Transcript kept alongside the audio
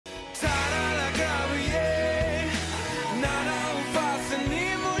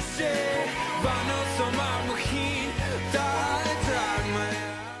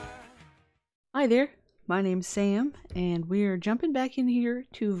Hi there, my name's Sam, and we're jumping back in here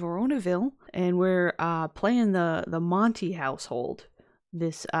to Veronaville, and we're playing the Monty household.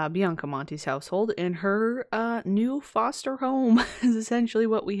 This Bianca Monty's household, and her new foster home is essentially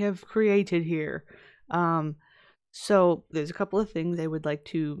what we have created here. So there's a couple of things I would like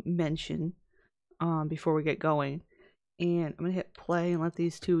to mention before we get going. And I'm gonna hit play and let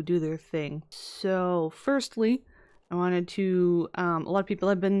these two do their thing. So firstly, I wanted to a lot of people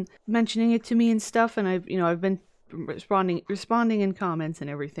have been mentioning it to me and stuff, and I've been responding in comments and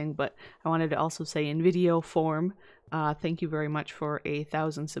everything, but I wanted to also say in video form, thank you very much for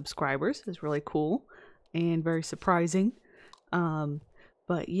 1,000 subscribers. It's really cool and very surprising.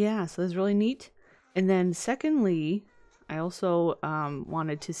 But yeah, so that's really neat. And then secondly, I also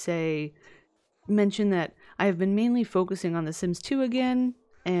wanted to mention that I have been mainly focusing on The Sims 2 again,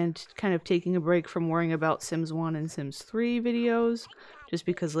 and kind of taking a break from worrying about Sims 1 and Sims 3 videos, just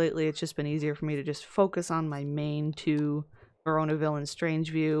because lately it's just been easier for me to just focus on my main two Veronaville and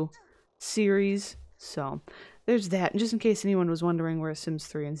Strangeview series. So there's that. And just in case anyone was wondering where Sims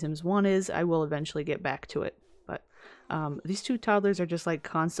 3 and Sims 1 is, I will eventually get back to it. But these two toddlers are just like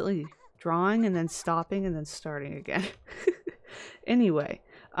constantly drawing and then stopping and then starting again. Anyway,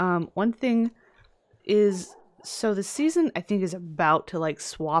 one thing is, so the season I think is about to like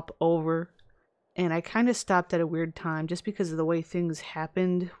swap over, and I kind of stopped at a weird time just because of the way things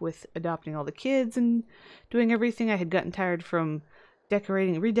happened with adopting all the kids and doing everything. I had gotten tired from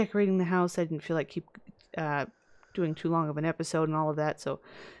redecorating the house. I didn't feel like keep doing too long of an episode and all of that. So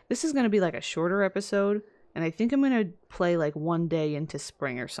this is going to be like a shorter episode, and I think I'm going to play like one day into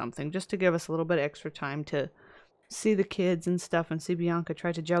spring or something, just to give us a little bit of extra time to see the kids and stuff and see Bianca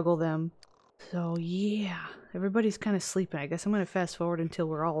try to juggle them. So yeah, everybody's kind of sleeping. I guess I'm going to fast forward until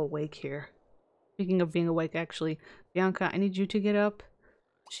we're all awake here. Speaking of being awake, actually, Bianca, I need you to get up.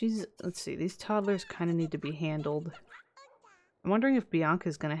 Let's see, these toddlers kind of need to be handled. I'm wondering if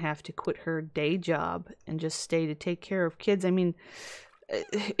Bianca's going to have to quit her day job and just stay to take care of kids. I mean,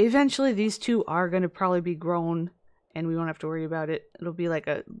 eventually these two are going to probably be grown and we won't have to worry about it. It'll be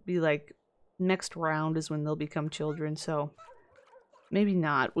like next round is when they'll become children, so maybe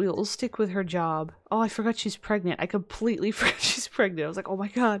not. We'll stick with her job. Oh, I forgot she's pregnant. I completely forgot she's pregnant. I was like, oh my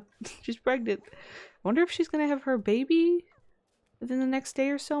god, she's pregnant. I wonder if she's gonna have her baby within the next day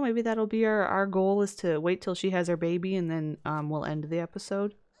or so. Maybe that'll be our goal, is to wait till she has her baby and then we'll end the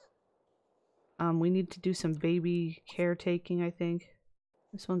episode. We need to do some baby caretaking, I think.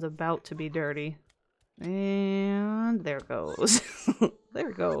 This one's about to be dirty. And there it goes.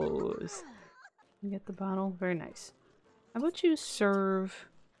 There it goes. Get the bottle. Very nice. How about you serve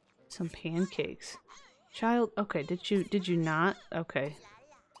some pancakes? Child, okay, did you not? Okay.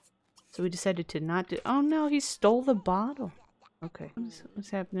 So we decided to not do— oh no, he stole the bottle. Okay. What's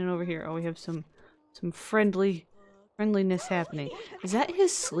happening over here? Oh, we have some friendliness happening. Is that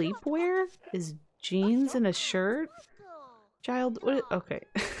his sleepwear? His jeans and a shirt? Child, what? Okay.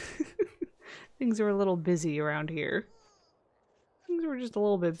 Things are a little busy around here. Things were just a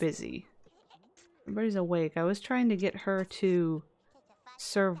little bit busy. Everybody's awake. I was trying to get her to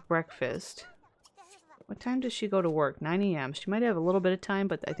serve breakfast. What time does she go to work? 9 AM. She might have a little bit of time,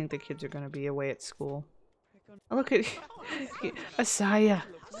 but I think the kids are going to be away at school. Oh, look at Asaya.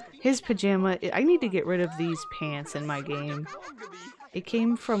 His pajama. I need to get rid of these pants in my game. It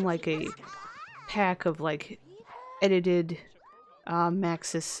came from like a pack of like edited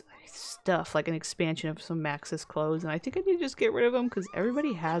Maxis stuff, like an expansion of some Maxis clothes, and I think I need to just get rid of them because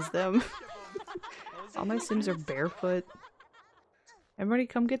everybody has them. All my Sims are barefoot. Everybody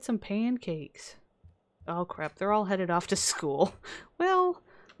come get some pancakes. Oh crap, they're all headed off to school. Well,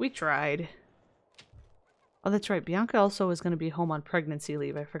 we tried. Oh, that's right, Bianca also is going to be home on pregnancy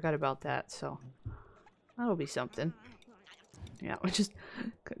leave. I forgot about that, so that'll be something. Yeah, we're just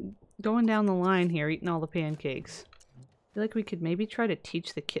going down the line here, eating all the pancakes. I feel like we could maybe try to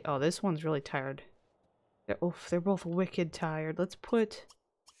teach the kid— oh, this one's really tired. They're both wicked tired. Let's put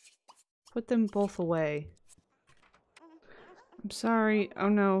them both away. I'm sorry. Oh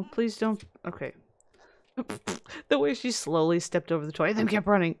no, please don't— okay. The way she slowly stepped over the toy and then kept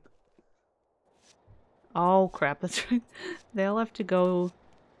running. Oh crap, that's right. They all have to go.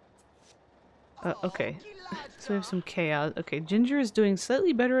 Okay. So we have some chaos. Okay, Ginger is doing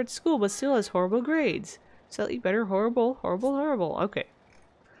slightly better at school, but still has horrible grades. Slightly better, horrible, horrible, horrible. Okay.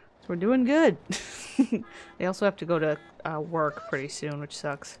 So we're doing good. They also have to go to work pretty soon, which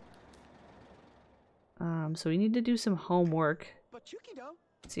sucks. So we need to do some homework. Let's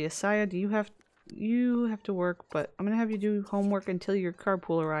see, Asaya, you have to work, but I'm gonna have you do homework until your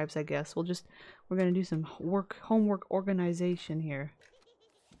carpool arrives, I guess. We're gonna do some homework organization here.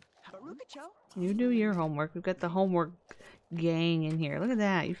 You do your homework. We've got the homework gang in here. Look at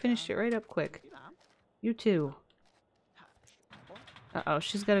that. You finished it right up quick. You too. Uh-oh,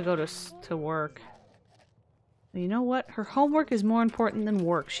 she's got to go to work. You know what? Her homework is more important than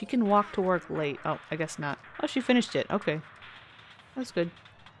work. She can walk to work late. Oh, I guess not. Oh, she finished it. Okay. That's good.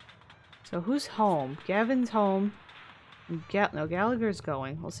 So who's home? Gavin's home. No, Gallagher's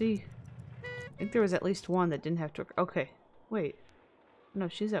going. We'll see. I think there was at least one that didn't have to work. Okay. Wait. No,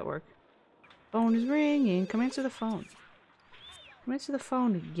 she's at work. Phone is ringing. Come answer the phone. Come answer the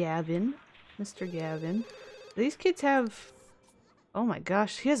phone, Gavin. Mr. Gavin. These kids have... Oh my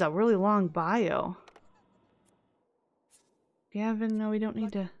gosh, he has a really long bio. Gavin, no, we don't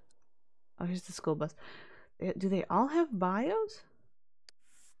need to... Oh, here's the school bus. Do they all have bios?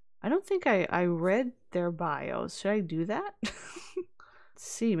 I don't think I read their bios. Should I do that? Let's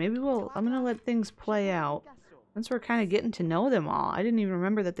see, maybe I'm gonna let things play out. Once we're kind of getting to know them all. I didn't even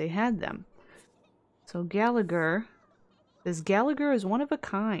remember that they had them. So Gallagher... This Gallagher is one of a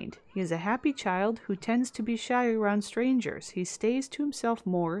kind. He is a happy child who tends to be shy around strangers. He stays to himself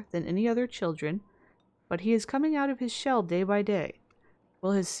more than any other children, but he is coming out of his shell day by day.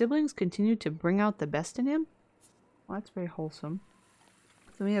 Will his siblings continue to bring out the best in him? Well, that's very wholesome.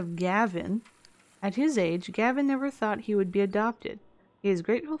 Then we have Gavin. At his age, Gavin never thought he would be adopted. He is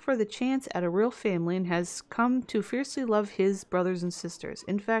grateful for the chance at a real family and has come to fiercely love his brothers and sisters.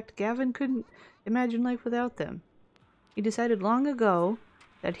 In fact, Gavin couldn't imagine life without them. He decided long ago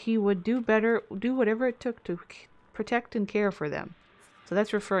that he would do whatever it took to protect and care for them. So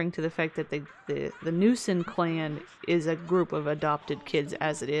that's referring to the fact that the Newson clan is a group of adopted kids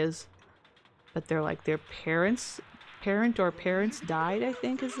as it is. But they're like their parents died, I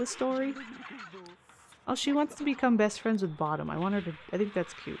think is the story. Oh, she wants to become best friends with Bottom. I think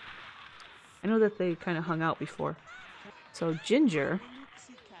that's cute. I know that they kind of hung out before. So Ginger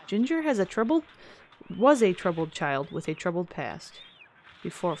was a troubled child with a troubled past.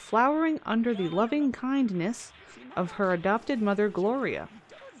 Before flowering under the loving kindness of her adopted mother, Gloria.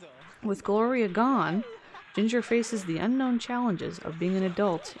 With Gloria gone, Ginger faces the unknown challenges of being an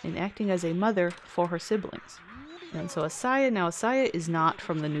adult and acting as a mother for her siblings. And so Asaya is not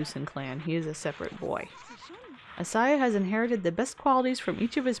from the Newson clan. He is a separate boy. Asaya has inherited the best qualities from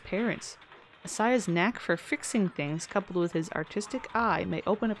each of his parents. Asaya's knack for fixing things, coupled with his artistic eye, may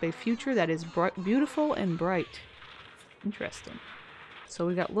open up a future that is beautiful and bright. Interesting. So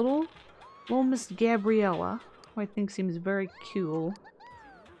we got little Miss Gabriella, who I think seems very cool.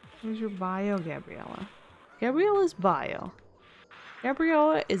 Where's your bio, Gabriella? Gabriella's bio.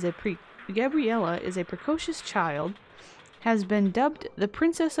 Gabriella is a precocious child, has been dubbed the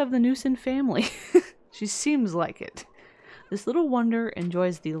princess of the Newson family. She seems like it. This little wonder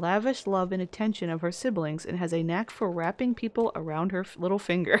enjoys the lavish love and attention of her siblings and has a knack for wrapping people around her little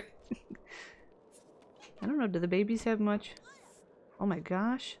finger. I don't know, do the babies have much? Oh my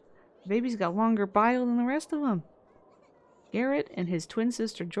gosh. The baby's got longer bio than the rest of them. Garrett and his twin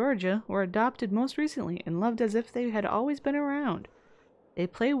sister Georgia were adopted most recently and loved as if they had always been around. They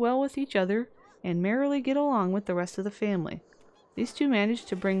play well with each other and merrily get along with the rest of the family. These two managed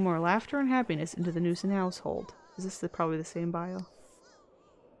to bring more laughter and happiness into the Newson household. Is this probably the same bio?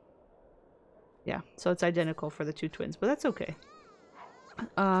 Yeah, so it's identical for the two twins, but that's okay.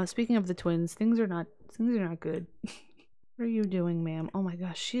 Speaking of the twins, things are not good. What are you doing, ma'am? Oh my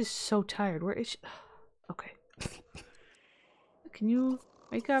gosh, she is so tired. Where is she? Okay. Can you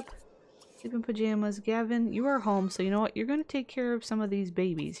wake up? Sleep in pajamas. Gavin, you are home, so you know what? You're going to take care of some of these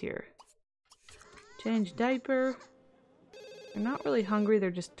babies here. Change diaper. They're not really hungry,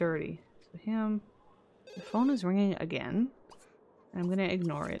 they're just dirty. So him. The phone is ringing again. I'm going to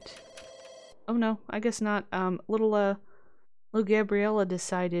ignore it. Oh no, I guess not. Little Gabriella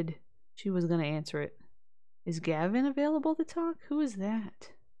decided she was going to answer it. Is Gavin available to talk? Who is that?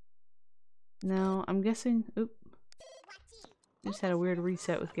 No, I'm guessing... Oop. Just had a weird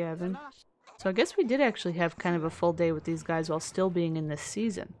reset with Gavin. So I guess we did actually have kind of a full day with these guys while still being in this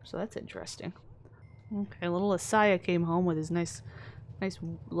season. So that's interesting. Okay, little Asaya came home with his nice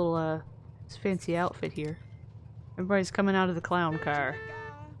little, his fancy outfit here. Everybody's coming out of the clown car.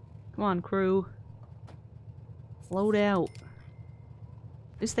 Come on, crew. Load out.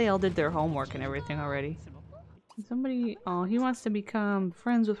 At least they all did their homework and everything already. Somebody, oh, he wants to become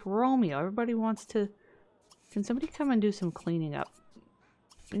friends with Romeo. Everybody wants to... Can somebody come and do some cleaning up?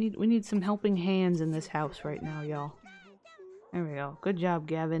 We need some helping hands in this house right now, y'all. There we go. Good job,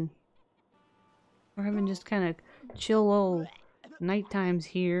 Gavin. We're having just kind of chill little night times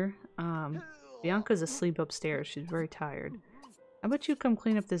here. Bianca's asleep upstairs. She's very tired. How about you come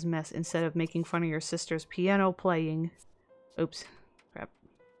clean up this mess instead of making fun of your sister's piano playing? Oops. Crap.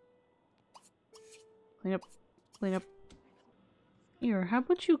 Clean up. Clean up. Here, how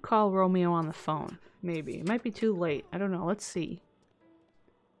about you call Romeo on the phone? Maybe. It might be too late. I don't know. Let's see.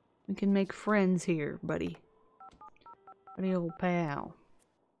 We can make friends here, buddy. Buddy old pal.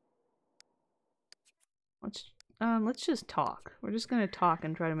 Let's just talk. We're just gonna talk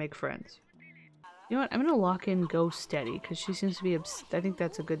and try to make friends. You know what? I'm gonna lock in Go Steady, because she seems to be I think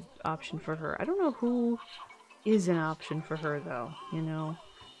that's a good option for her. I don't know who is an option for her, though, you know?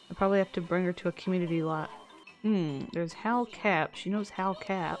 I probably have to bring her to a community lot. There's Hal Cap. She knows Hal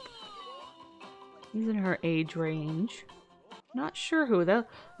Cap. He's in her age range. Not sure who.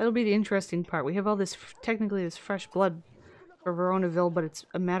 That'll be the interesting part. We have all this, technically this fresh blood for Veronaville, but it's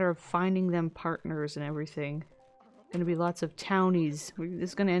a matter of finding them partners and everything. Gonna be lots of townies.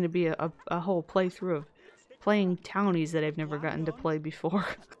 This is gonna end up being a whole playthrough of playing townies that I've never gotten to play before.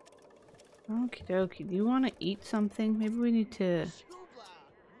 Okie dokie. Do you want to eat something? Maybe we need to...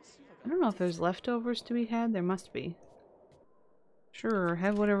 I don't know if there's leftovers to be had. There must be. Sure,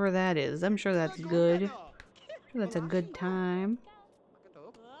 have whatever that is. I'm sure that's good. I'm sure that's a good time.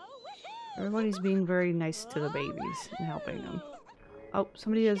 Everybody's being very nice to the babies and helping them. Oh,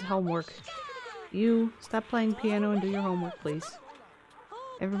 somebody has homework. You, stop playing piano and do your homework, please.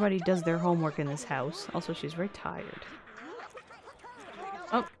 Everybody does their homework in this house. Also, she's very tired.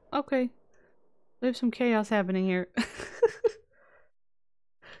 Oh, okay. We have some chaos happening here.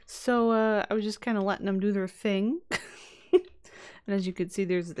 So, I was just kind of letting them do their thing. And as you can see,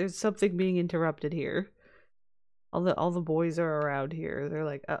 there's something being interrupted here. All the boys are around here. They're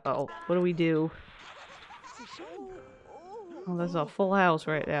like, uh-oh, what do we do? Oh, that's a full house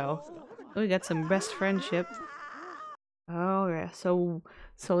right now. We got some best friendship. Oh yeah, so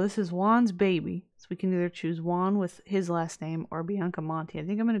this is Juan's baby. So we can either choose Juan with his last name or Bianca Monty. I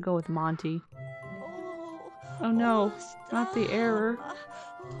think I'm gonna go with Monty. Oh no, not the error.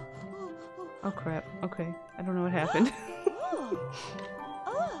 Oh crap, okay. I don't know what happened.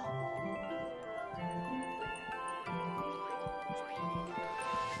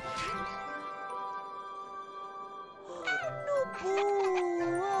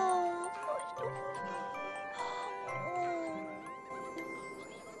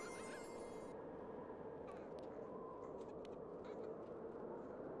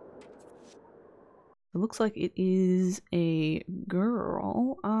 It looks like it is a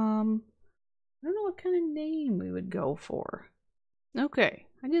girl. I don't know what kind of name we would go for. Okay,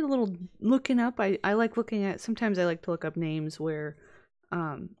 I did a little looking up. I like looking at, sometimes I like to look up names where,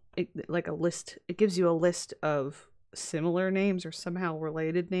 like a list, it gives you a list of similar names or somehow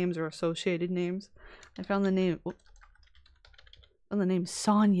related names or associated names. I found the name,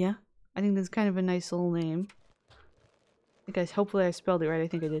 Sonia. I think that's kind of a nice little name. I think hopefully I spelled it right. I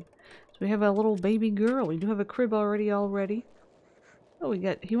think I did. So we have a little baby girl. We do have a crib already. Oh,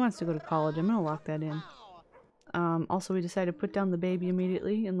 he wants to go to college. I'm gonna lock that in. Also we decided to put down the baby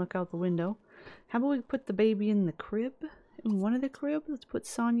immediately and look out the window. How about we put the baby in the crib? In one of the cribs? Let's put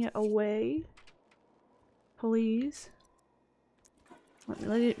Sonia away. Please.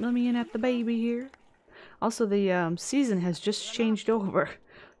 Let me in at the baby here. Also the season has just changed over.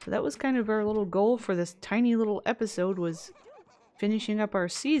 So that was kind of our little goal for this tiny little episode, was finishing up our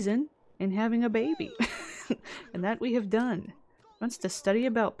season and having a baby. And that we have done. Wants to study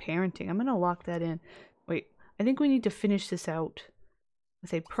about parenting. I'm gonna lock that in. Wait, I think we need to finish this out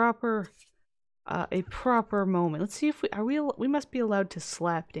with a proper moment. Let's see if we must be allowed to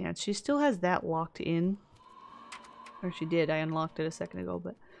slap dance. She still has that locked in. Or she did. I unlocked it a second ago,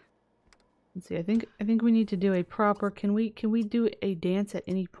 but let's see. I think we need to do a proper, can we do a dance at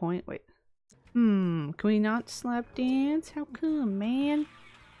any point? Wait. Can we not slap dance? How come, man?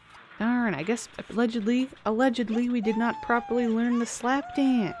 Darn, I guess allegedly we did not properly learn the slap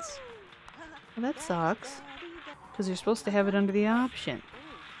dance. Well, that sucks. Because you're supposed to have it under the option.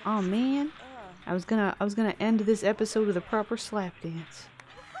 Oh man. I was gonna end this episode with a proper slap dance.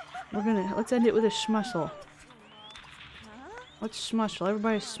 Let's end it with a schmussel. Let's schmussel.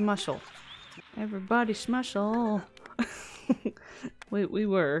 Everybody schmussel. Everybody schmussel. we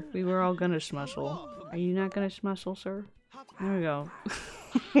were all gonna schmussel. Are you not gonna schmussel, sir? There we go.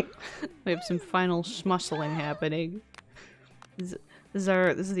 We have some final schmusseling happening. This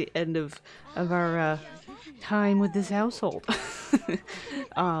is the end of our time with this household.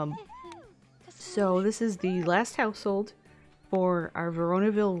 So this is the last household for our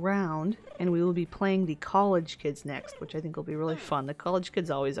Veronaville round, and we will be playing the college kids next, which I think will be really fun. The college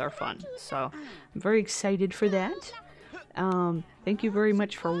kids always are fun, so I'm very excited for that. Thank you very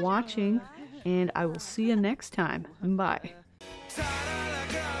much for watching, and I will see you next time. Bye.